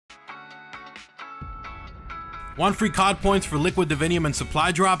Want free COD points for liquid divinium and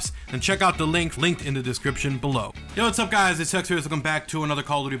supply drops? Then check out the link linked in the description below. Yo, what's up guys, it's XRAYZ. Welcome back to another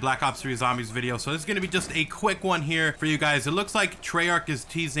Call of Duty Black Ops 3 Zombies video. So this is going to be just a quick one here for you guys. It looks like Treyarch is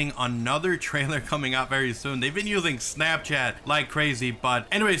teasing another trailer coming out very soon. They've been using Snapchat like crazy, but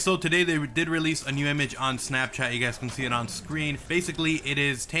anyway, so today they did release a new image on Snapchat. You guys can see it on screen. Basically, it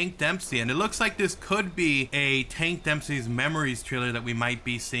is Tank Dempsey, and it looks like this could be a Tank Dempsey's Memories trailer that we might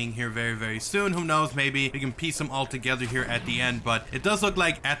be seeing here very, very soon. Who knows, maybe we can piece them all together here at the end, but it does look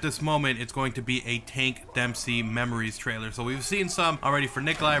like at this moment it's going to be a Tank Dempsey Memories trailer. So we've seen some already for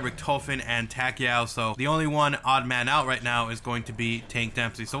Nikolai, Richtofen, and Takyao, so the only one odd man out right now is going to be Tank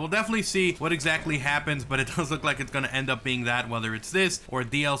Dempsey. So we'll definitely see what exactly happens, but it does look like it's going to end up being that, whether it's this or a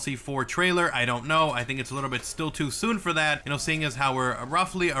DLC 4 trailer. I don't know. I think it's a little bit still too soon for that, you know, seeing as how we're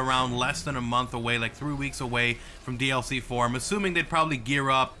roughly around less than a month away, like 3 weeks away from DLC 4. I'm assuming they'd probably gear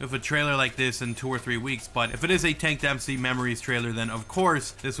up with a trailer like this in 2 or 3 weeks, but if it is a Tank Dempsey Memories trailer, then of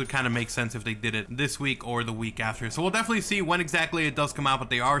course this would kind of make sense if they did it this week or the week after. So we'll definitely see when exactly it does come out, but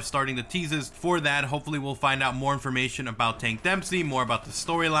they are starting the teases for that. Hopefully we'll find out more information about Tank Dempsey, more about the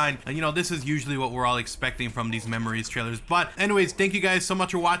storyline, and you know, this is usually what we're all expecting from these Memories trailers. But anyways, thank you guys so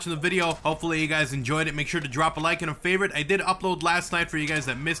much for watching the video. Hopefully you guys enjoyed it. Make sure to drop a like and a favorite. I did upload last night for you guys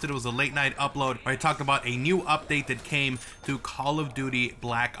that missed it. It was a late night upload where I talked about a new update that came to Call of Duty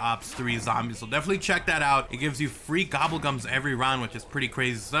Black Ops 3 Zombies. So definitely check that out. It gives you free gobblegums every round, which is pretty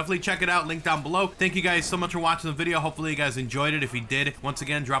crazy. So definitely check it out. Link down below. Thank you guys so much for watching the video. Hopefully you guys enjoyed it. If you did, once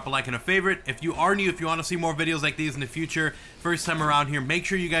again, drop a like and a favorite. If you are new, if you want to see more videos like these in the future, first time around here, make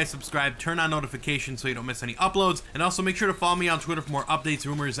sure you guys subscribe, turn on notifications so you don't miss any uploads, and also make sure to follow me on Twitter for more updates,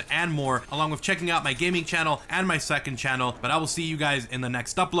 rumors, and more, along with checking out my gaming channel and my second channel. But I will see you guys in the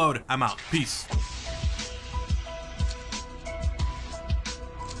next upload. I'm out. Peace.